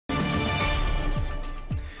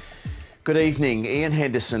Good evening, Ian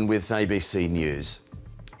Henderson with ABC News.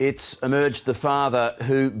 It's emerged the father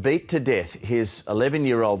who beat to death his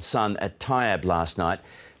 11-year-old son at Tyabb last night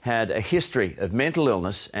had a history of mental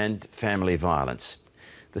illness and family violence.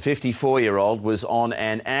 The 54-year-old was on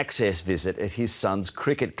an access visit at his son's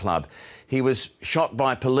cricket club. He was shot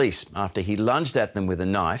by police after he lunged at them with a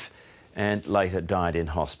knife and later died in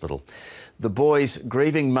hospital. The boy's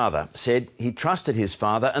grieving mother said he trusted his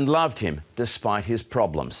father and loved him despite his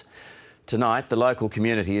problems. Tonight, the local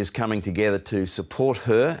community is coming together to support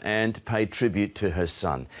her and pay tribute to her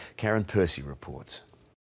son. Karen Percy reports.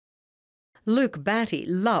 Luke Batty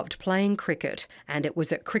loved playing cricket, and it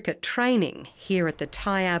was at cricket training here at the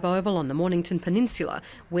Tyabb Oval on the Mornington Peninsula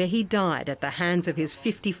where he died at the hands of his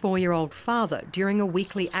 54-year-old father during a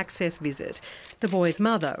weekly access visit. The boy's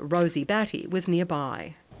mother, Rosie Batty, was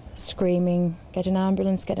nearby. Screaming, get an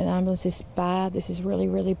ambulance, this is bad, this is really,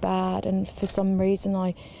 really bad. And for some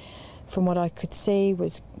reason, from what I could see,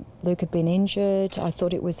 was Luke had been injured. I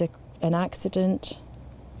thought it was an accident.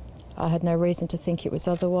 I had no reason to think it was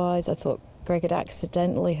otherwise. I thought Greg had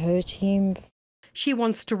accidentally hurt him. She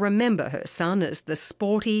wants to remember her son as the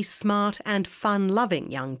sporty, smart and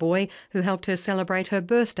fun-loving young boy who helped her celebrate her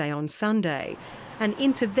birthday on Sunday. An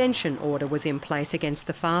intervention order was in place against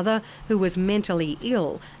the father, who was mentally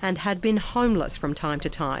ill and had been homeless from time to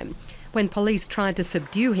time. When police tried to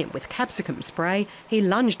subdue him with capsicum spray, he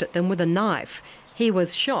lunged at them with a knife. He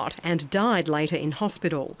was shot and died later in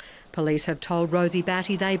hospital. Police have told Rosie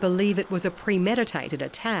Batty they believe it was a premeditated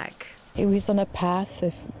attack. He was on a path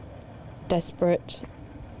of desperate.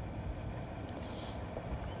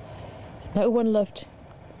 No one loved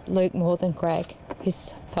Luke more than Greg,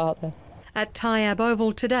 his father. At Tyabb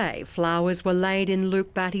Oval today, flowers were laid in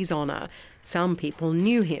Luke Batty's honour. Some people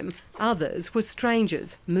knew him, others were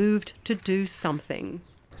strangers, moved to do something.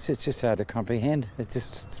 It's just hard to comprehend.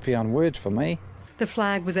 It's beyond words for me. The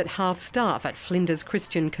flag was at half-staff at Flinders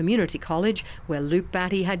Christian Community College, where Luke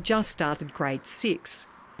Batty had just started grade 6.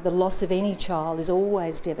 The loss of any child is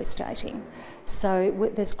always devastating,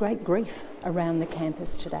 so there's great grief around the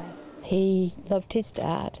campus today. He loved his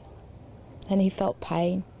dad and he felt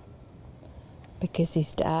pain because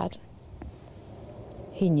his dad,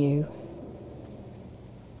 he knew,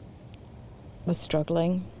 was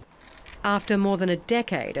struggling. After more than a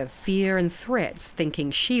decade of fear and threats, thinking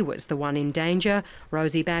she was the one in danger,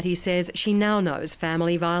 Rosie Batty says she now knows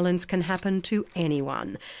family violence can happen to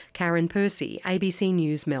anyone. Karen Percy, ABC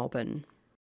News, Melbourne.